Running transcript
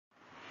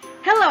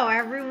Hello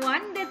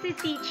everyone, this is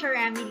Teacher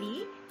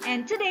Emily,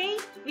 and today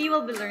we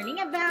will be learning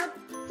about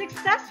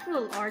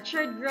successful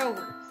orchard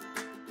growers.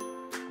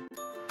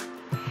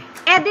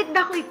 Edith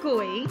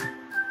Dakoy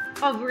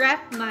of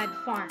Refmad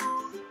Farms.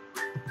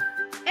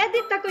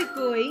 Edith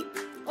Dakoy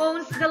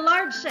owns the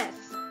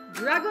largest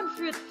dragon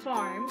fruit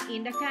farm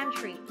in the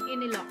country,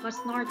 in Ilocos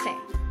Norte.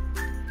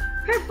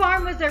 Her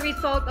farm was a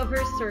result of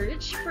her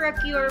search for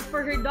a cure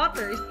for her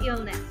daughter's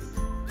illness.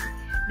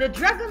 The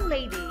Dragon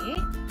Lady,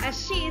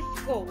 as she is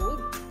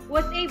called,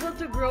 was able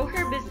to grow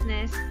her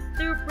business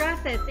through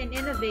process and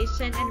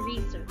innovation and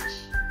research.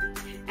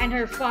 And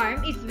her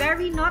farm is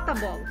very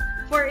notable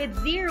for its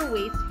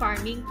zero-waste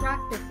farming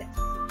practices.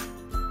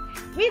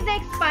 With the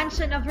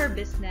expansion of her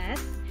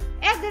business,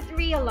 Edith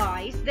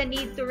realized the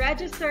need to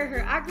register her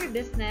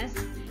agribusiness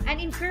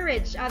and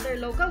encourage other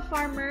local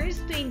farmers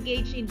to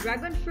engage in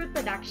dragon fruit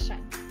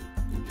production.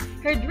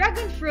 Her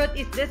dragon fruit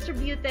is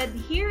distributed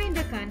here in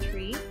the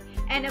country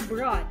and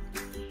abroad.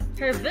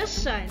 Her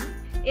vision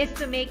is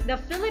to make the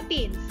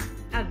Philippines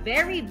a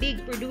very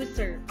big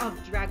producer of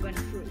dragon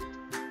fruit.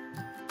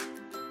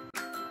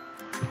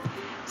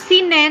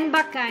 Si Nen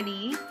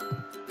Bacani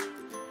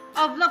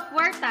of La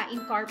Puerta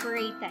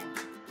Incorporated.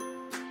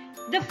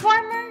 The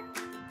former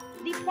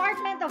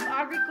Department of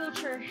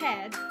Agriculture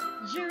head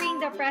during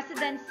the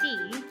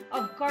presidency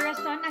of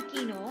Corazon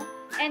Aquino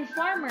and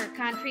former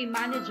country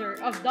manager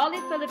of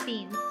Dolly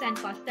Philippines and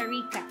Costa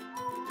Rica.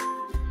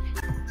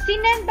 Si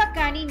Nen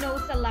Bacani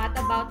knows a lot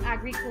about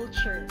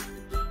agriculture.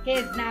 He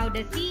is now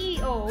the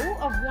CEO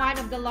of one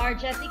of the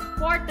largest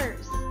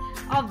exporters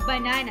of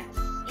bananas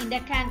in the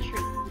country,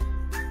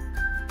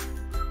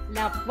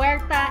 La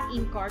Puerta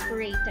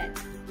Incorporated.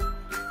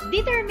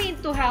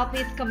 Determined to help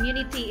his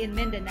community in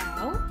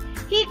Mindanao,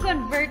 he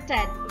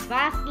converted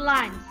vast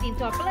lands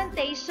into a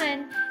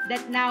plantation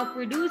that now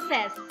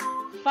produces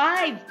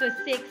 5 to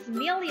 6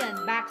 million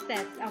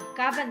boxes of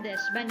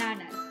Cavendish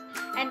bananas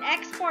and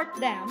export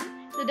them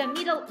to the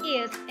Middle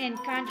East and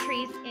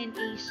countries in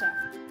Asia.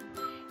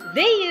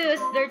 They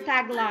use their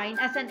tagline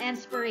as an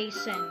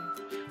inspiration: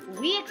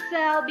 "We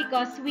excel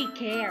because we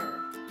care."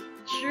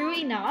 True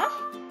enough,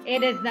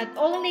 it is not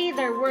only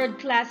their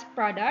world-class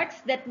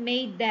products that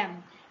made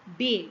them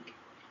big,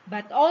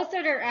 but also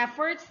their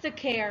efforts to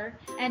care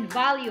and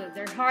value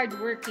their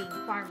hard-working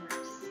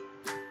farmers.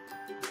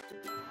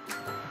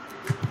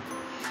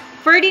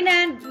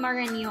 Ferdinand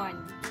Marañon.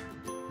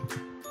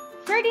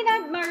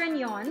 Ferdinand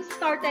Marañon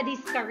started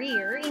his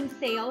career in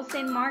sales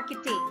and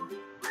marketing.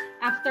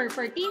 After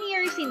 14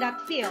 years in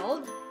that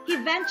field, he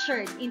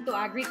ventured into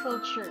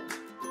agriculture.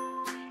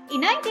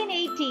 In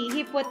 1980,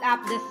 he put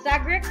up the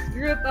Sagrex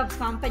Group of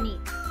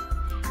companies.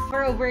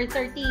 For over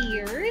 30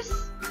 years,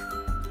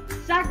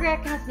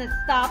 Sagrex has not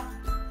stopped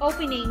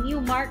opening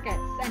new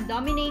markets and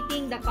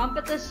dominating the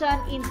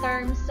competition in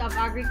terms of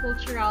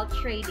agricultural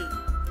trading.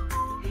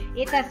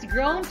 It has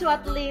grown to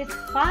at least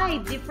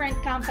 5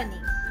 different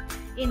companies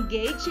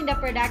engaged in the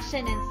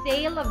production and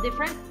sale of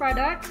different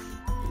products,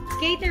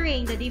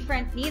 catering the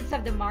different needs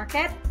of the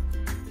market,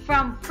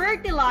 from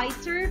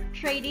fertilizer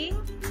trading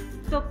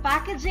to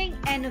packaging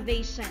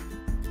innovation.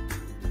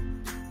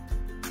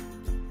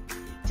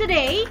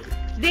 Today,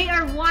 they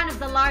are one of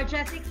the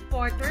largest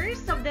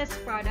exporters of this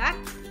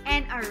product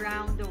and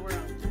around the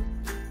world.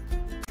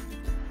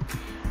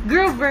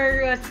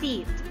 Grover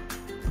Rosit.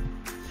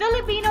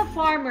 Filipino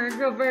farmer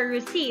Grover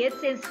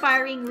Rosit's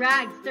inspiring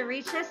rags to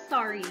riches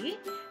story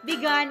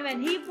began when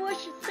he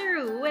pushed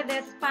through with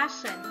his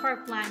passion for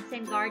plants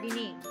and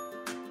gardening.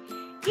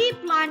 He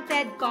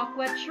planted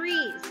cocoa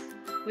trees,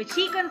 which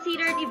he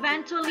considered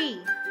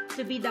eventually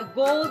to be the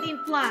gold in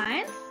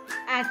plants,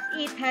 as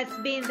it has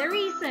been the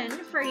reason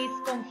for his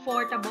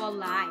comfortable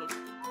life.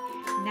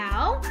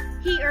 Now,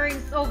 he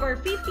earns over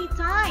 50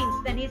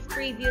 times than his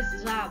previous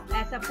job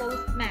as a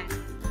postman,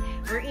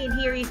 wherein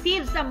he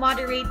receives a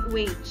moderate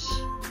wage.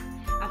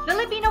 A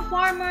Filipino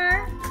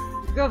farmer,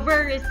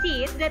 Grover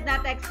Rosit did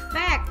not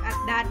expect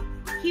that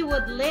he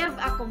would live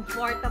a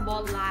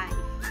comfortable life.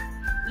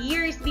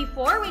 Years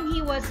before, when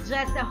he was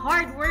just a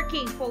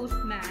hard-working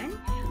postman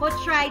who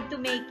tried to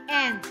make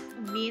ends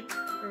meet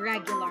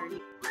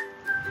regularly.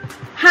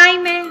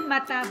 Jaime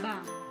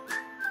Matabang.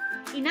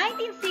 In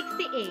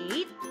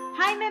 1968,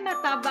 Jaime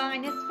Matabang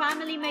and his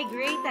family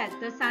migrated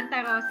to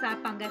Santa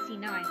Rosa,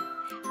 Pangasinan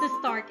to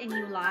start a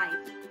new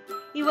life.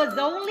 He was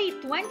only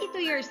 22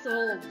 years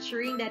old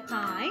during that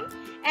time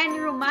and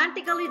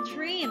romantically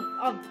dreamed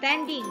of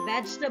tending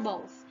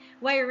vegetables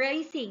while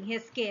raising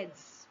his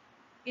kids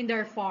in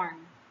their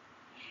farm.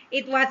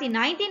 It was in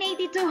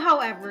 1982,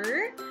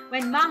 however,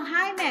 when Mang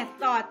Jaime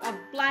thought of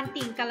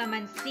planting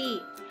calamansi,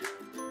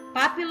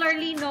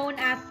 popularly known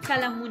as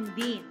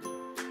calamundin,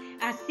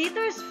 a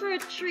citrus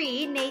fruit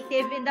tree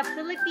native in the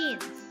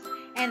Philippines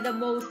and the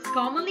most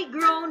commonly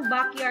grown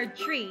backyard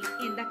tree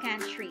in the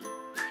country.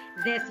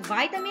 This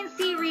vitamin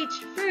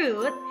C-rich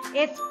fruit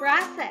is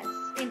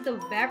processed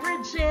into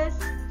beverages,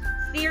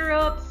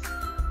 syrups,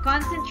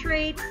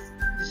 concentrates,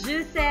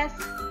 juices,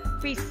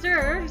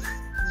 preserves,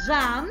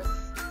 jams,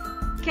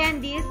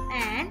 candies,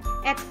 and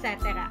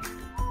etc.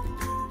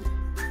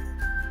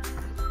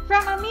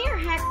 From a mere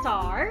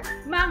hectare,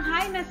 Mang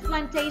Jaime's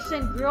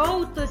plantation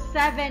grew to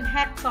 7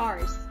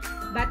 hectares,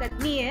 but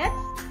admits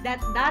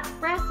that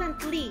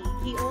presently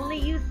he only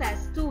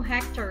uses 2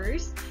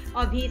 hectares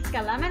of his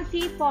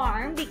calamansi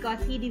farm because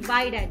he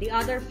divided the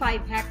other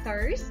 5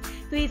 hectares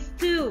to his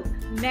 2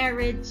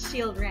 married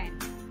children.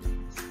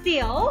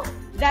 Still,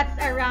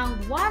 that's around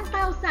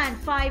 1,500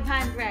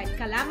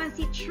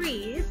 calamansi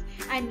trees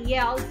and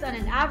yields on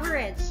an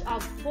average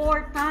of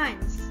 4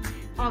 tons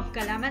of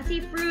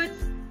calamansi fruits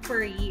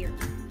per year.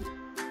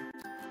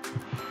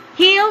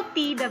 Gil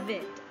T.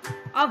 David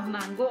of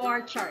Mango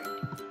Orchard.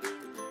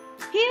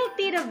 Gil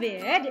T.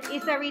 David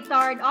is a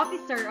retired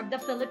officer of the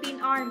Philippine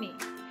Army,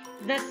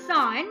 the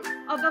son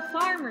of a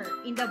farmer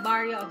in the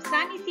barrio of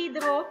San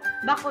Isidro,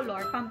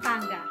 Bacolor,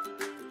 Pampanga.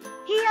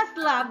 He has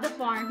loved the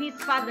farm his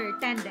father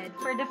tended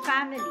for the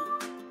family.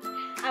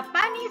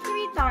 Upon his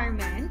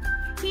retirement,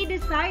 he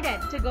decided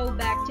to go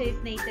back to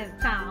his native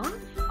town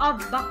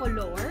of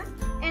Bacolor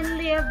and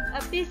live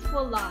a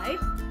peaceful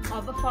life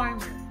of a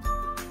farmer.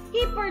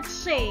 He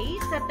purchased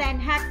a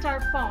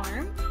 10-hectare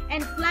farm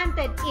and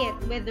planted it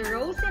with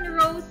rows and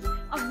rows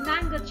of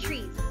mango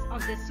trees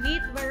of the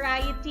sweet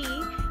variety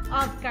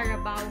of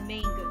Carabao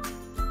mangoes.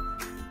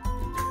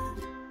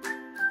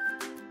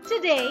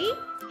 Today,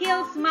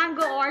 Gil's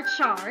Mango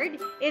Orchard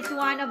is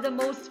one of the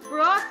most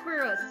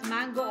prosperous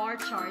mango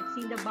orchards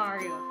in the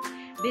barrio.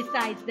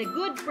 Besides the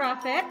good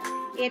profit,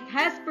 it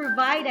has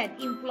provided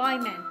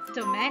employment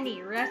to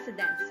many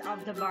residents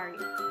of the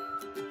barrio.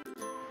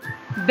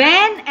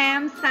 Ben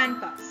M.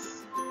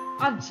 Santos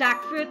of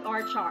Jackfruit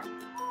Orchard.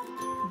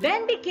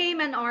 Ben became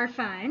an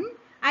orphan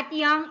at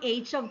young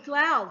age of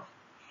 12.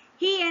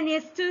 He and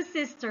his 2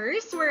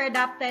 sisters were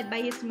adopted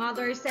by his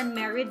mother's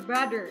unmarried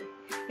brother,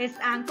 his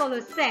uncle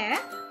Jose,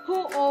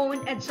 who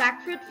owned a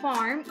jackfruit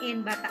farm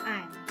in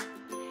Bataan.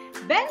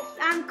 Ben's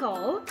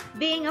uncle,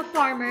 being a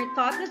farmer,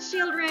 taught the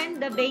children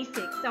the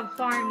basics of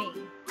farming.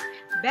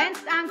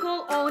 Ben's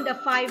uncle owned a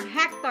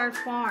 5-hectare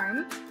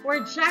farm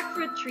where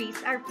jackfruit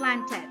trees are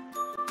planted.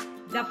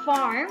 The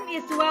farm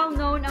is well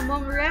known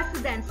among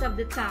residents of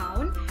the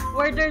town,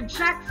 where their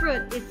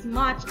jackfruit is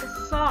much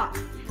sought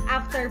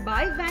after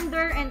by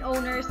vendor and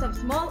owners of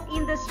small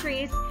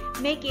industries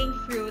making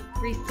fruit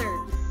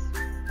preserves.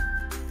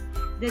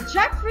 The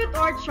jackfruit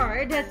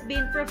orchard has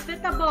been a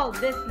profitable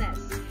business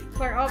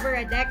for over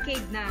a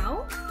decade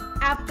now.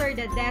 After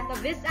the death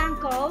of his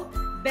uncle,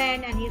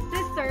 Ben and his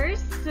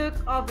sisters took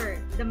over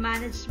the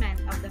management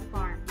of the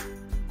farm.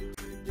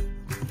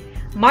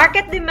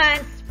 Market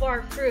demands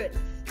for fruits.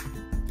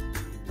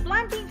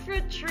 Planting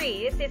fruit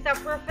trees is a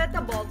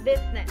profitable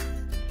business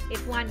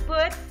if one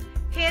puts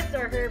his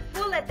or her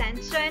full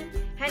attention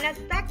and has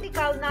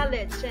technical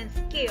knowledge and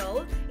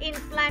skill in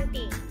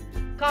planting,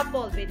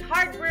 coupled with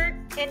hard work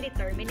and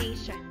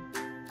determination.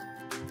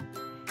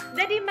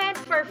 The demand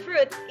for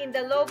fruits in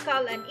the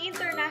local and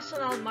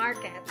international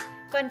market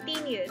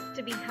continues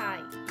to be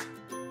high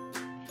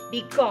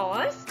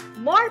because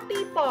more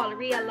people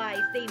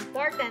realize the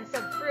importance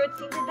of fruits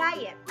in the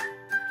diet.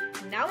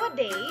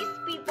 Nowadays,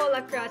 people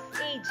across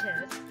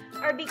ages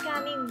are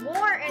becoming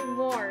more and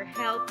more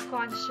health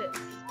conscious.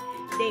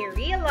 They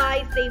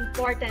realize the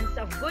importance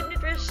of good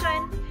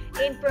nutrition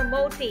in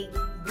promoting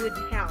good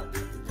health.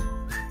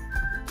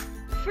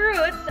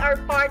 Fruits are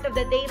part of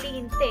the daily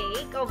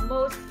intake of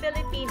most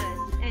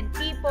Filipinos and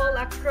people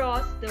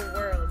across the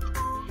world.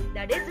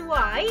 That is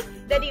why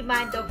the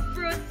demand of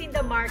fruits in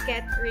the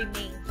market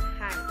remains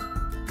high.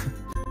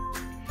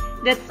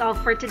 That's all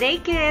for today,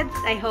 kids.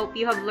 I hope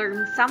you have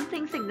learned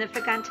something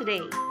significant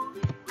today.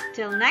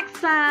 Till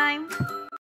next time!